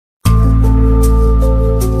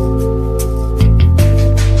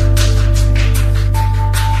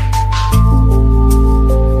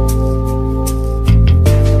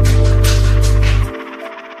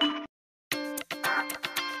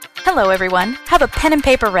go, everyone. Have a pen and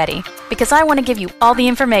paper ready, because I want to give you all the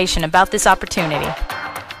information about this opportunity.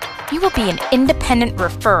 You will be an independent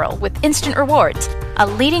referral with Instant Rewards, a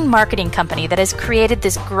leading marketing company that has created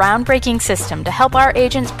this groundbreaking system to help our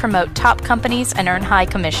agents promote top companies and earn high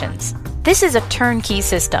commissions. This is a turnkey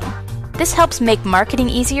system. This helps make marketing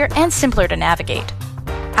easier and simpler to navigate.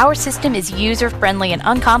 Our system is user-friendly and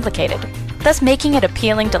uncomplicated, thus making it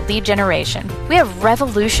appealing to lead generation. We have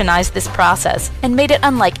revolutionized this process and made it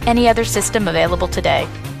unlike any other system available today.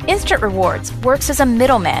 Instant Rewards works as a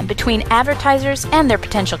middleman between advertisers and their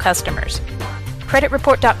potential customers.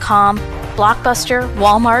 CreditReport.com, Blockbuster,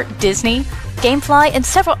 Walmart, Disney, Gamefly, and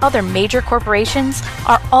several other major corporations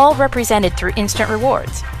are all represented through Instant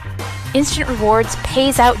Rewards. Instant Rewards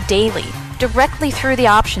pays out daily, directly through the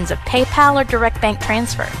options of PayPal or direct bank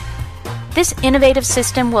transfer. This innovative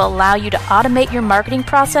system will allow you to automate your marketing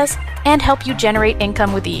process and help you generate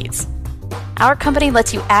income with ease. Our company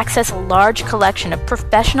lets you access a large collection of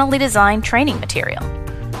professionally designed training material.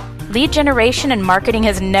 Lead generation and marketing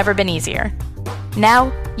has never been easier.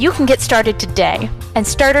 Now, you can get started today and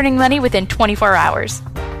start earning money within 24 hours.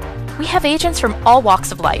 We have agents from all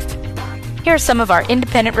walks of life. Here are some of our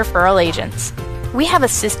independent referral agents. We have a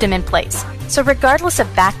system in place, so regardless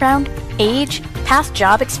of background, age, past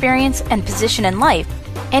job experience, and position in life,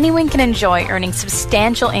 anyone can enjoy earning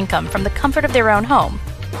substantial income from the comfort of their own home,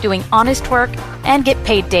 doing honest work, and get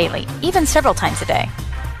paid daily, even several times a day.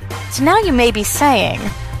 So now you may be saying,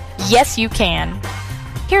 yes, you can.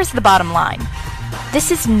 Here's the bottom line.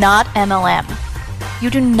 This is not MLM. You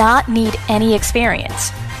do not need any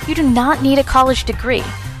experience. You do not need a college degree.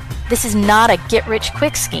 This is not a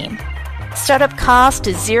get-rich-quick scheme. Startup cost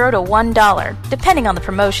is $0 to $1, depending on the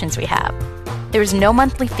promotions we have. There is no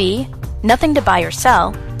monthly fee, nothing to buy or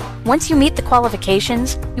sell. Once you meet the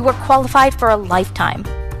qualifications, you are qualified for a lifetime.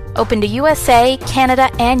 Open to USA, Canada,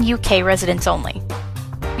 and UK residents only.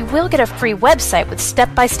 You will get a free website with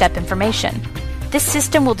step-by-step information. This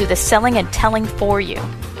system will do the selling and telling for you.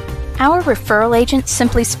 Our referral agents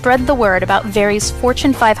simply spread the word about various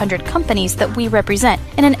Fortune 500 companies that we represent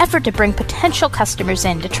in an effort to bring potential customers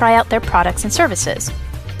in to try out their products and services.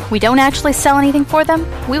 We don't actually sell anything for them,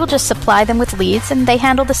 we will just supply them with leads and they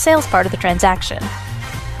handle the sales part of the transaction.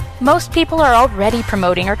 Most people are already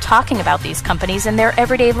promoting or talking about these companies in their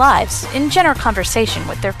everyday lives, in general conversation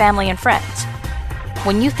with their family and friends.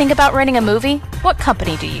 When you think about renting a movie, what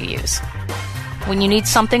company do you use? When you need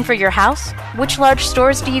something for your house, which large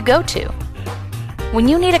stores do you go to? When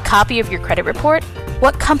you need a copy of your credit report,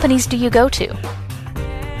 what companies do you go to?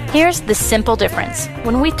 Here's the simple difference.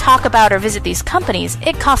 When we talk about or visit these companies,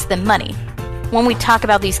 it costs them money. When we talk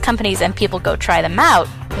about these companies and people go try them out,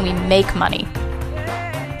 we make money.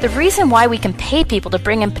 The reason why we can pay people to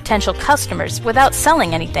bring in potential customers without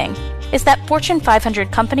selling anything is that Fortune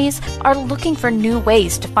 500 companies are looking for new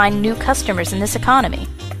ways to find new customers in this economy.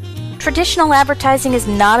 Traditional advertising is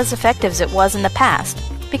not as effective as it was in the past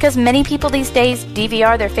because many people these days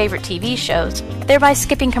DVR their favorite TV shows, thereby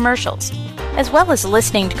skipping commercials, as well as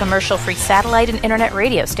listening to commercial-free satellite and internet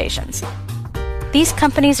radio stations. These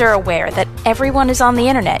companies are aware that everyone is on the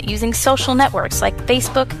internet using social networks like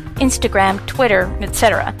Facebook, Instagram, Twitter,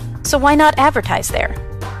 etc., so why not advertise there?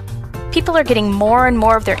 People are getting more and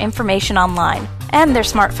more of their information online and their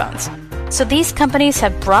smartphones. So these companies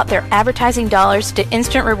have brought their advertising dollars to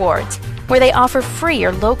Instant Rewards, where they offer free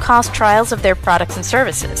or low-cost trials of their products and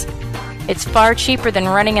services. It's far cheaper than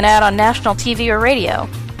running an ad on national TV or radio,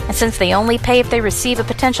 and since they only pay if they receive a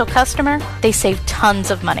potential customer, they save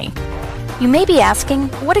tons of money. You may be asking,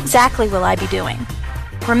 what exactly will I be doing?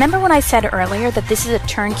 Remember when I said earlier that this is a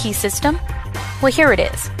turnkey system? Well, here it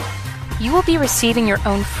is. You will be receiving your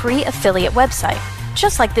own free affiliate website,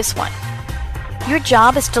 just like this one. Your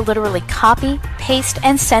job is to literally copy, paste,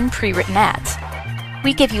 and send pre-written ads.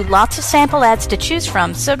 We give you lots of sample ads to choose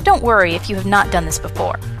from, so don't worry if you have not done this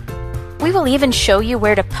before. We will even show you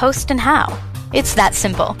where to post and how. It's that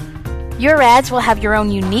simple. Your ads will have your own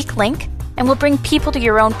unique link and will bring people to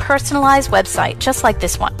your own personalized website, just like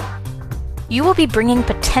this one. You will be bringing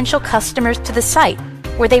potential customers to the site,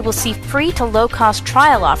 where they will see free to low-cost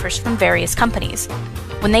trial offers from various companies.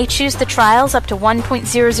 When they choose the trials up to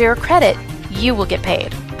 1.00 credit, you will get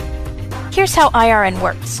paid. Here's how IRN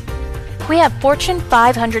works. We have Fortune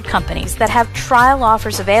 500 companies that have trial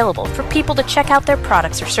offers available for people to check out their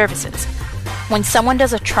products or services. When someone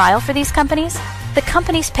does a trial for these companies, the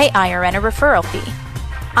companies pay IRN a referral fee.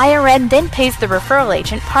 IRN then pays the referral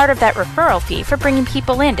agent part of that referral fee for bringing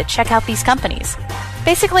people in to check out these companies.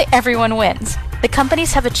 Basically, everyone wins. The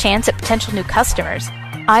companies have a chance at potential new customers.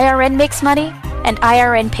 IRN makes money, and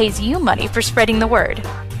IRN pays you money for spreading the word.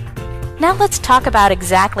 Now let's talk about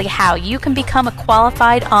exactly how you can become a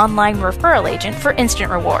qualified online referral agent for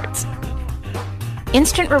Instant Rewards.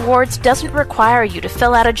 Instant Rewards doesn't require you to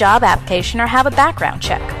fill out a job application or have a background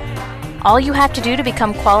check. All you have to do to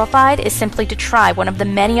become qualified is simply to try one of the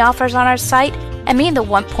many offers on our site and meet the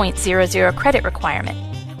 1.00 credit requirement.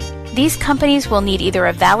 These companies will need either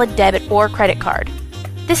a valid debit or credit card.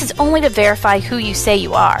 This is only to verify who you say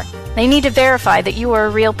you are. They need to verify that you are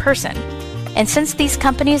a real person. And since these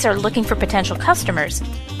companies are looking for potential customers,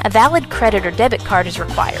 a valid credit or debit card is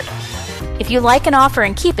required. If you like an offer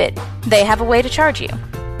and keep it, they have a way to charge you.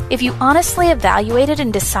 If you honestly evaluated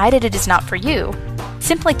and decided it is not for you,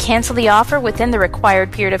 simply cancel the offer within the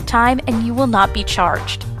required period of time and you will not be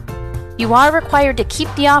charged. You are required to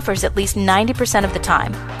keep the offers at least 90% of the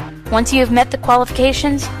time. Once you have met the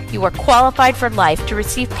qualifications, you are qualified for life to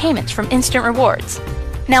receive payments from Instant Rewards.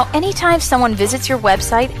 Now, anytime someone visits your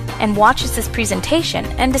website and watches this presentation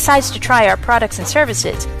and decides to try our products and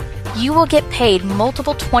services, you will get paid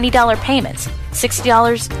multiple $20 payments,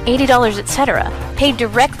 $60, $80, etc., paid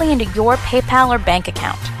directly into your PayPal or bank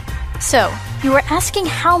account. So, you are asking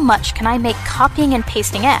how much can I make copying and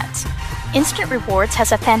pasting ads? Instant Rewards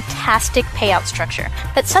has a fantastic payout structure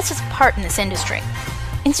that sets us apart in this industry.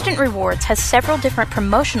 Instant Rewards has several different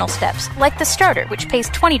promotional steps, like the starter, which pays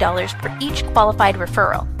 $20 for each qualified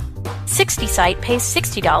referral. 60 site pays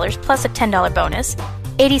 $60 plus a $10 bonus,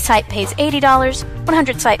 80 site pays $80,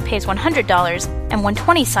 100 site pays $100, and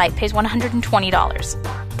 120 site pays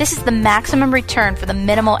 $120. This is the maximum return for the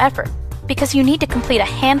minimal effort, because you need to complete a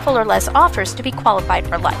handful or less offers to be qualified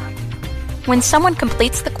for life. When someone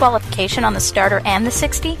completes the qualification on the starter and the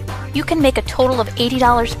 60, you can make a total of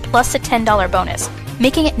 $80 plus a $10 bonus,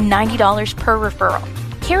 making it $90 per referral.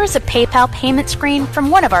 Here is a PayPal payment screen from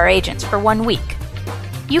one of our agents for 1 week.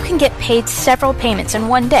 You can get paid several payments in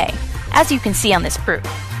one day, as you can see on this proof.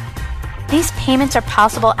 These payments are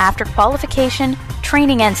possible after qualification,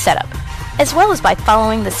 training, and setup, as well as by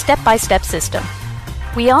following the step-by-step system.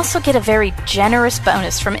 We also get a very generous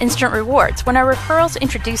bonus from Instant Rewards when our referrals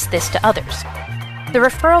introduce this to others. The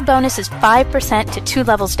referral bonus is 5% to 2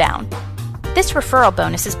 levels down. This referral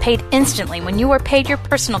bonus is paid instantly when you are paid your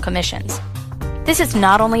personal commissions. This is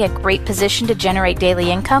not only a great position to generate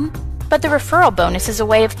daily income, but the referral bonus is a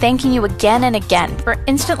way of thanking you again and again for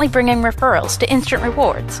instantly bringing referrals to Instant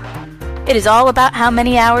Rewards. It is all about how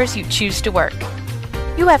many hours you choose to work.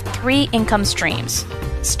 You have 3 income streams: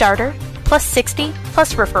 starter, plus 60,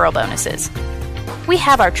 plus referral bonuses. We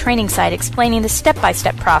have our training site explaining the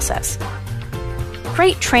step-by-step process.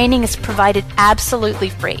 Great training is provided absolutely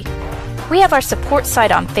free. We have our support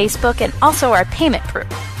site on Facebook and also our payment proof.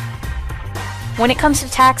 When it comes to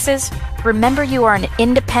taxes, remember you are an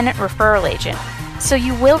independent referral agent, so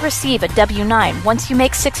you will receive a W-9 once you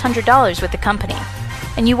make $600 with the company,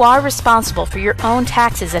 and you are responsible for your own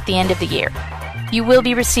taxes at the end of the year. You will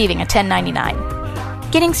be receiving a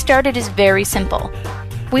 1099. Getting started is very simple.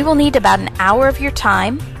 We will need about an hour of your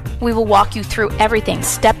time. We will walk you through everything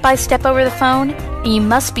step by step over the phone, and you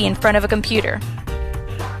must be in front of a computer.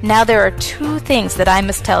 Now there are 2 things that I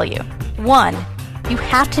must tell you. 1, you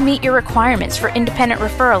have to meet your requirements for independent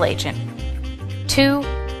referral agent. 2,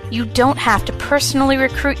 you don't have to personally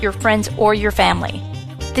recruit your friends or your family.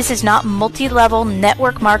 This is not multi-level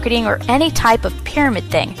network marketing or any type of pyramid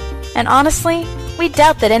thing. And honestly, we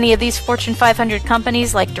doubt that any of these Fortune 500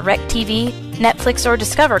 companies like DirecTV, Netflix, or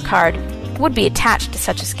Discover Card would be attached to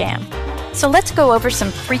such a scam. So let's go over some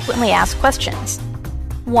frequently asked questions.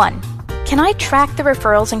 1. Can I track the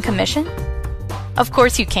referrals and commission? Of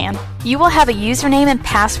course you can. You will have a username and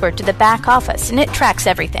password to the back office, and it tracks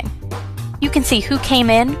everything. You can see who came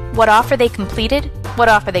in, what offer they completed, what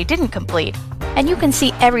offer they didn't complete, and you can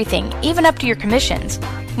see everything, even up to your commissions,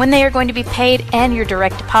 when they are going to be paid and your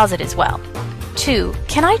direct deposit as well. 2.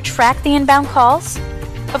 Can I track the inbound calls?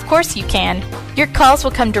 Of course you can. Your calls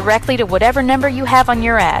will come directly to whatever number you have on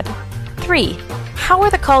your ad. 3. How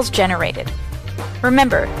are the calls generated?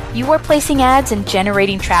 Remember, you are placing ads and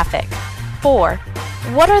generating traffic. 4.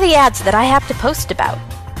 What are the ads that I have to post about?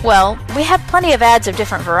 Well, we have plenty of ads of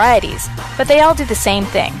different varieties, but they all do the same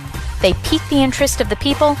thing. They pique the interest of the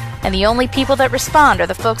people, and the only people that respond are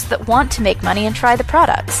the folks that want to make money and try the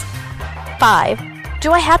products. 5.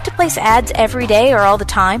 Do I have to place ads every day or all the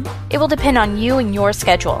time? It will depend on you and your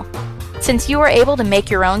schedule. Since you are able to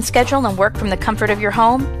make your own schedule and work from the comfort of your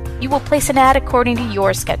home, you will place an ad according to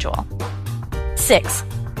your schedule. 6.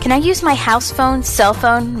 Can I use my house phone, cell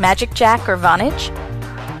phone, Magic Jack, or Vonage?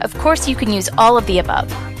 Of course you can use all of the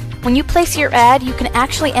above. When you place your ad, you can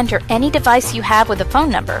actually enter any device you have with a phone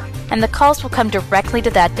number, and the calls will come directly to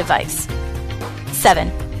that device. 7.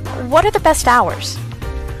 What are the best hours?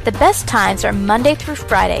 The best times are Monday through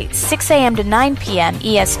Friday, 6 a.m. to 9 p.m.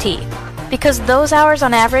 EST, because those hours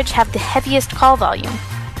on average have the heaviest call volume,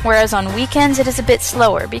 whereas on weekends it is a bit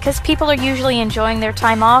slower because people are usually enjoying their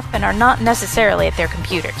time off and are not necessarily at their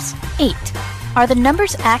computers. 8. Are the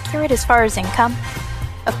numbers accurate as far as income?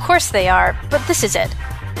 Of course they are, but this is it.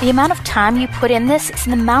 The amount of time you put in this is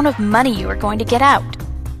the amount of money you are going to get out.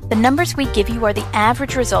 The numbers we give you are the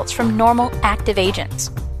average results from normal active agents.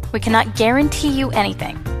 We cannot guarantee you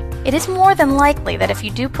anything. It is more than likely that if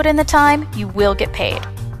you do put in the time, you will get paid.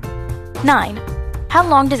 9. How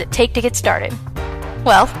long does it take to get started?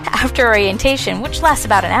 Well, after orientation, which lasts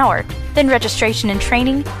about an hour, then registration and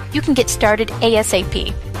training, you can get started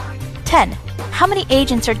ASAP. 10. How many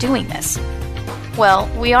agents are doing this? Well,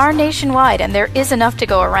 we are nationwide and there is enough to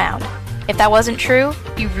go around. If that wasn't true,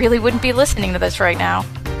 you really wouldn't be listening to this right now.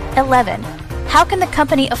 11. How can the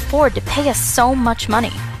company afford to pay us so much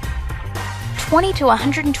money? $20 to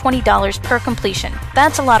 $120 per completion.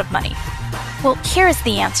 That's a lot of money. Well, here is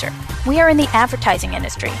the answer. We are in the advertising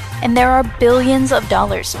industry, and there are billions of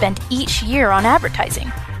dollars spent each year on advertising.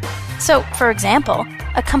 So, for example,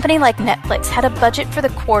 a company like Netflix had a budget for the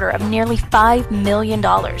quarter of nearly $5 million.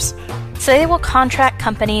 So they will contract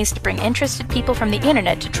companies to bring interested people from the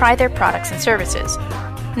internet to try their products and services.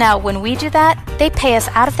 Now, when we do that, they pay us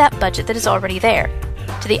out of that budget that is already there.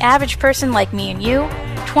 To the average person like me and you,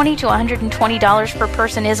 $20 to $120 per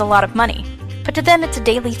person is a lot of money, but to them it's a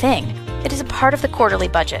daily thing. It is a part of the quarterly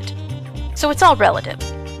budget. So it's all relative.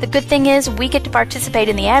 The good thing is we get to participate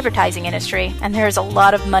in the advertising industry, and there is a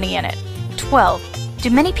lot of money in it. 12. Do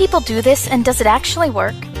many people do this, and does it actually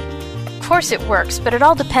work? Of course it works, but it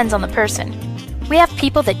all depends on the person. We have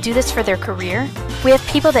people that do this for their career. We have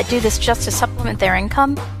people that do this just to supplement their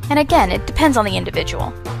income, and again, it depends on the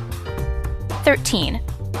individual. 13.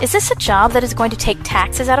 Is this a job that is going to take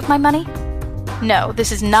taxes out of my money? No,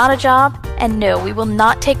 this is not a job, and no, we will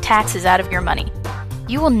not take taxes out of your money.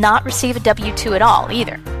 You will not receive a W-2 at all,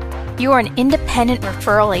 either. You are an independent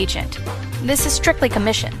referral agent. This is strictly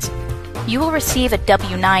commissions. You will receive a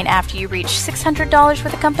W-9 after you reach $600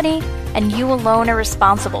 with a company, and you alone are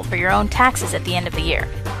responsible for your own taxes at the end of the year.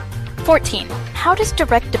 14. How does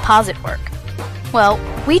direct deposit work? Well,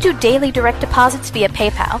 we do daily direct deposits via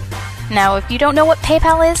PayPal. Now, if you don't know what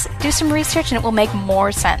PayPal is, do some research and it will make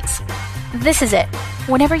more sense. This is it.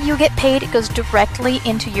 Whenever you get paid, it goes directly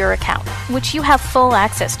into your account, which you have full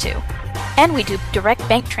access to. And we do direct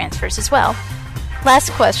bank transfers as well.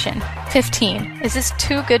 Last question, 15. Is this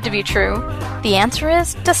too good to be true? The answer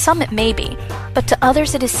is, to some it may be, but to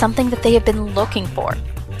others it is something that they have been looking for.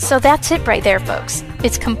 So that's it right there, folks.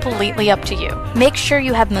 It's completely up to you. Make sure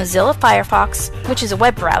you have Mozilla Firefox, which is a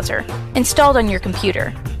web browser, installed on your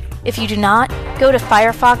computer. If you do not, go to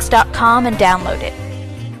firefox.com and download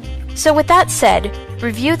it. So with that said,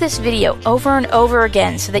 review this video over and over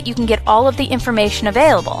again so that you can get all of the information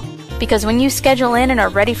available, because when you schedule in and are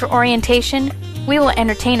ready for orientation, we will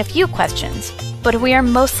entertain a few questions, but we are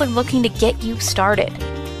mostly looking to get you started.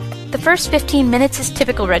 The first 15 minutes is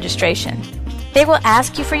typical registration. They will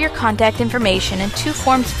ask you for your contact information and 2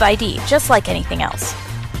 forms of ID, just like anything else.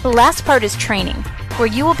 The last part is training, where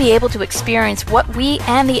you will be able to experience what we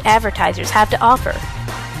and the advertisers have to offer.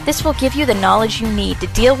 This will give you the knowledge you need to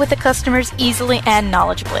deal with the customers easily and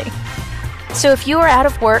knowledgeably. So if you are out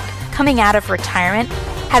of work, coming out of retirement,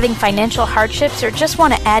 having financial hardships, or just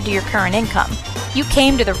want to add to your current income, you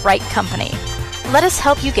came to the right company. Let us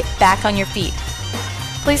help you get back on your feet.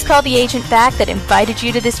 Please call the agent back that invited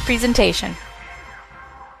you to this presentation.